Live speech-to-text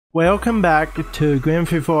Welcome back to Grand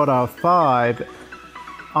Theft Auto 5.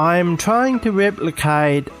 I'm trying to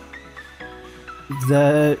replicate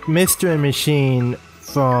the mystery machine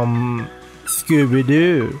from Scooby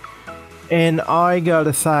Doo, and I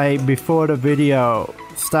gotta say, before the video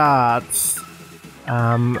starts,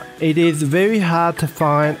 it is very hard to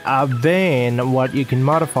find a van what you can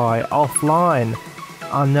modify offline.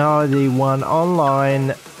 I know the one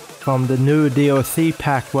online from the new DLC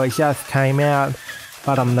pack what just came out,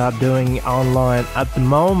 but I'm not doing online at the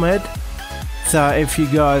moment. So if you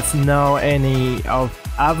guys know any of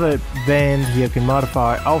other vans you can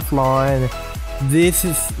modify offline, this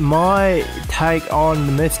is my take on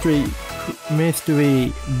the mystery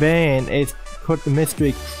van. It's called the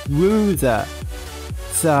mystery cruiser.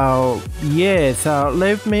 So yeah, so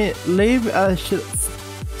leave a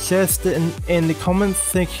suggestion in the comment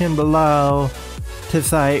section below to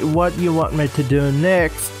say what you want me to do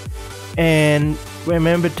next, and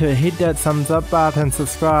remember to hit that thumbs up button,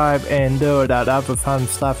 subscribe, and do that other fun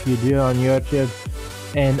stuff you do on YouTube.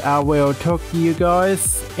 And I will talk to you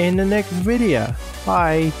guys in the next video.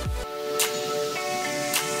 Bye.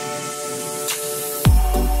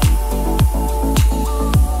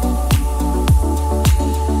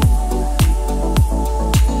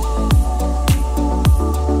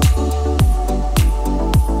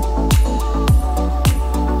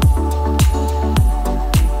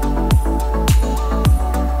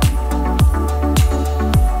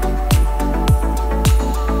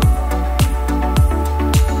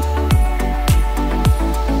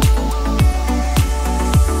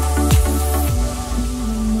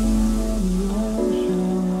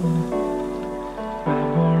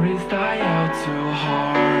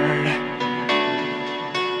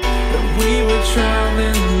 We were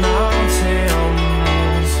traveling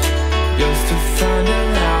mountains just to find the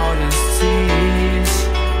loudest seas.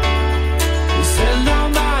 We set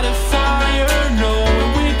down by the fire, knowing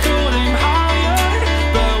we could aim higher,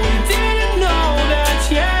 but we didn't know that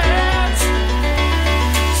yet.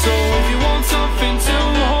 So if you want something to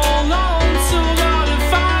hold on to, gotta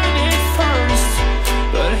find it first.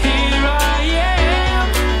 But here I am,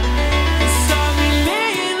 'cause I've been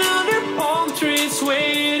laying under palm trees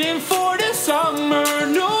waiting for summer,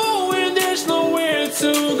 knowing there's nowhere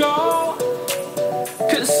to go.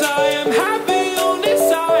 'Cause I am happy on this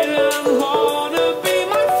island, wanna be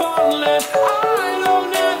my farmland. I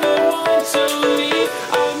don't ever want to leave,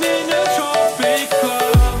 I'm in a tropic club.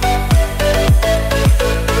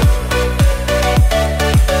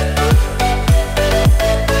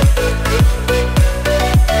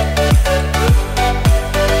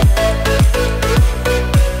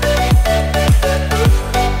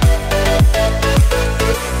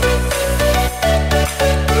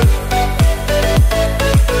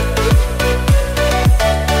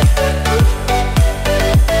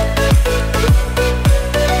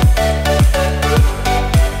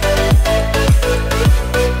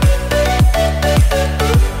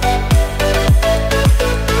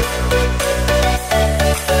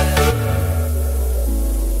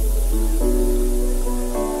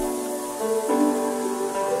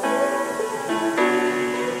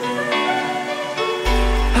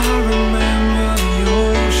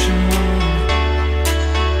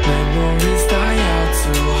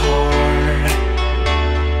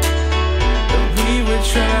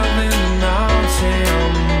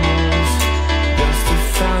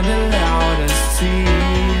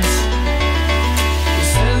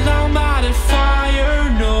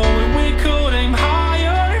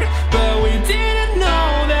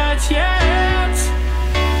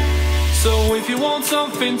 If you want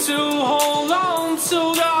something to hold on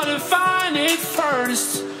to, gotta find it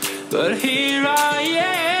first. But here I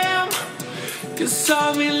am, 'cause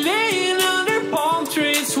I've been laying under palm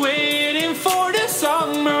trees waiting for the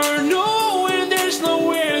summer, knowing there's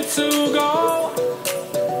nowhere to go.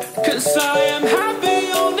 'Cause I am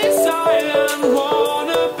happy on this island,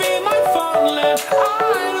 wanna be my farmland.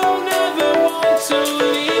 I don't ever want to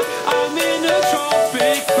leave, I'm in a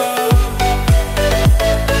tropic club.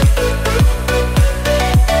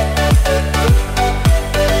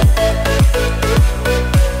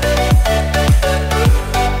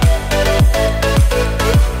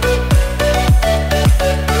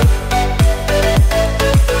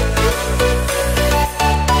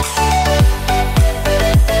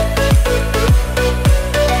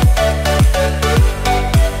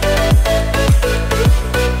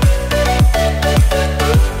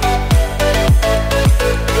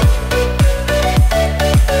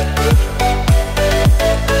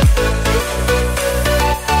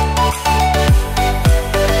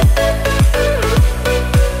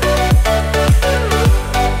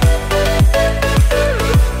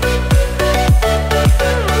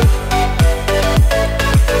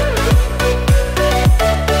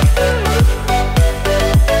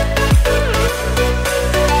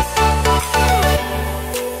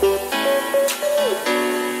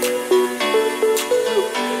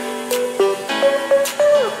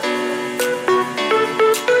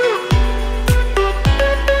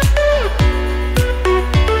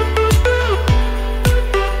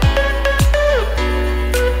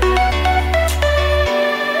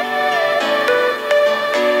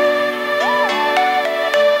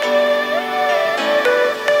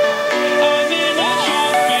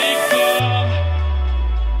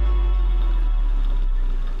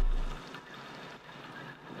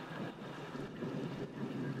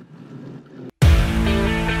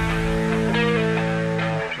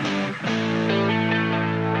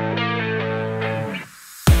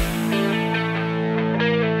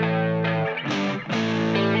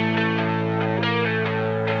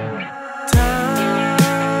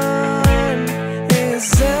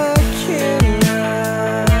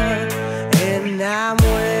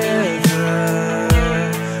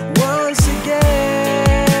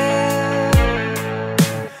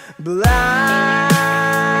 blind.